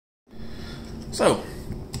So,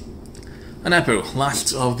 Onepu,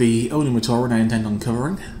 last of the only Matoran I intend on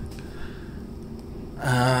covering.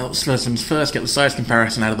 Let's first things first, get the size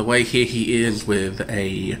comparison out of the way. Here he is with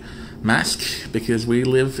a mask, because we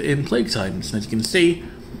live in plague times, and as you can see,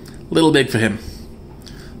 a little big for him.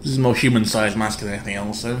 This is a more human-sized mask than anything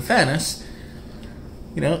else, so in fairness,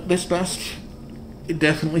 you know, this mask, it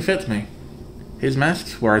definitely fits me. His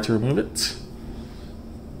mask, were I to remove it,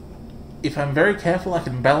 if I'm very careful, I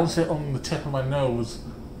can balance it on the tip of my nose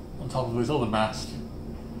on top of his other mask.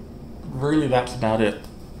 Really, that's about it.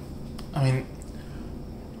 I mean,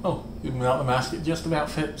 oh, even without the mask, it just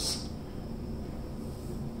about fits.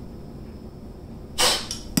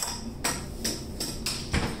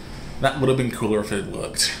 That would have been cooler if it had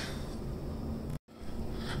worked.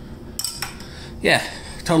 Yeah,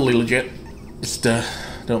 totally legit. Just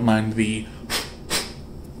don't mind the...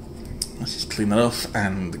 Let's just clean that off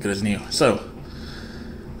and good as new. So,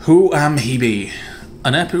 who am he be?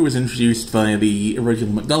 Onepu was introduced via the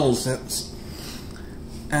original McDonald's sets,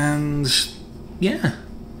 and yeah,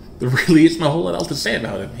 there really isn't a whole lot else to say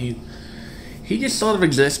about him. He just sort of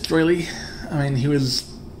exists, really. I mean, he was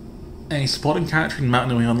a supporting character in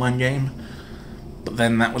Matoran online game, but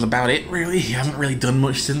then that was about it, really. He hasn't really done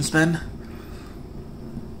much since then.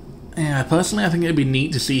 Yeah, personally, I think it'd be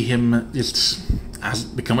neat to see him just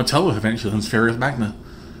become a Toa eventually in Furious Magna.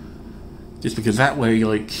 Just because that way,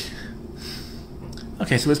 like...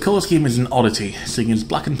 Okay, so his colour scheme is an oddity, seeing as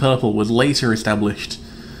black and purple was later established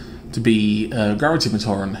to be Gravity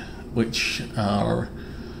Matoran, which are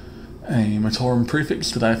a Matoran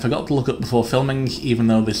prefix that I forgot to look up before filming, even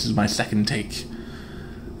though this is my second take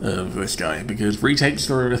of this guy, because retakes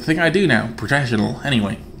are a thing I do now, professional,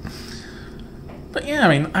 anyway. But yeah,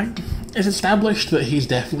 I mean, it's established that he's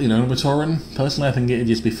definitely known Matoran. Personally, I think it'd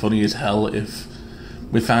just be funny as hell if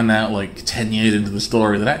we found out, like, 10 years into the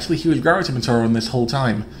story that actually he was Gravity Matoran this whole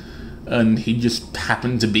time, and he just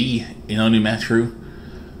happened to be in Onepu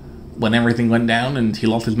when everything went down, and he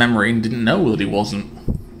lost his memory and didn't know that he wasn't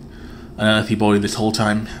an earthy boy this whole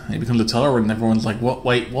time. He becomes a Toa, and everyone's like, what?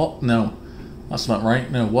 Wait, what? No. That's not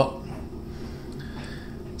right. No, what?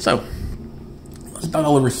 So, that's about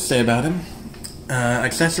all there is to say about him.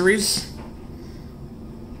 Accessories.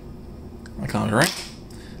 I can't be right.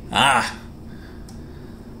 Ah!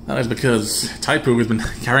 That is because Taipu has been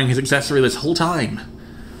carrying his accessory this whole time.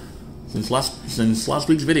 Since last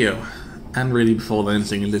week's video. And really before then,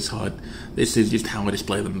 seeing as this is just how I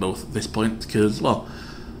display them both at this point, because, well,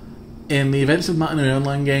 in the events of Matoran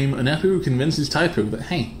online game, Onepu convinces Taipu that,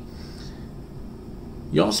 hey,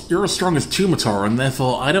 you're as strong as 2 Matoran,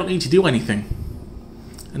 therefore I don't need to do anything.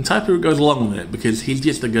 And Taipu goes along with it, because he's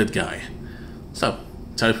just a good guy. So,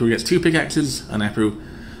 Taipu gets 2 pickaxes, and Onepu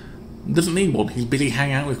doesn't need one, he's busy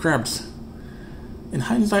hanging out with crabs. In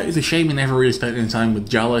hindsight, it's a shame he never really spent any time with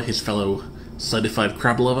Jaller, his fellow certified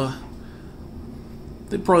crab lover.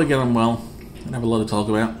 They'd probably get on well, and have a lot to talk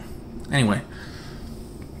about. Anyway,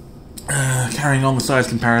 carrying on the size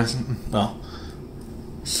comparison, well,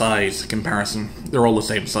 size comparison, they're all the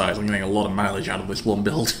same size, I'm getting a lot of mileage out of this one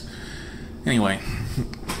build. Anyway,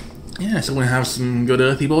 yeah, so we have some good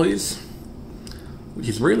earthy boys, which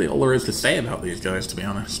is really all there is to say about these guys, to be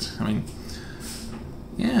honest. I mean,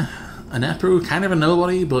 yeah, Onepu, kind of a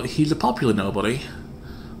nobody, but he's a popular nobody.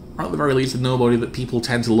 Or at the very least, a nobody that people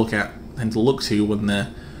tend to look to when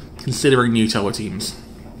they're considering new Toa teams.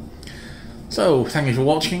 So, thank you for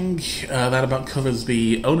watching. That about covers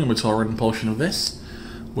the only Matoran portion of this,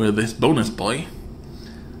 with this bonus boy.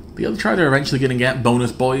 The other tried are eventually going to get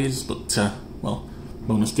bonus boys, but, well,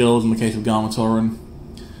 bonus girls in the case of Matoran.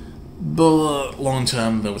 But long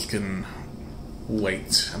term, those can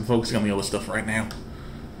wait. I'm focusing on the other stuff right now.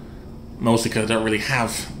 Mostly because I don't really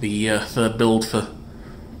have the third build for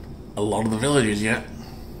a lot of the villages yet.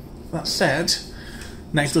 That said,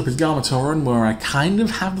 next up is Matoran, where I kind of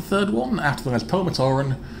have the third one. After that is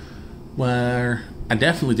Matoran, where I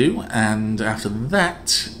definitely do. And after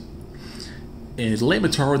that is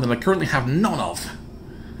Matoran that I currently have none of.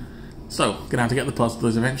 So, gonna have to get the parts of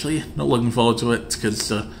those eventually. Not looking forward to it, because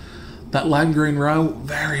that lime green row,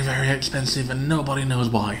 very, very expensive, and nobody knows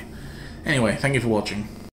why. Anyway, thank you for watching.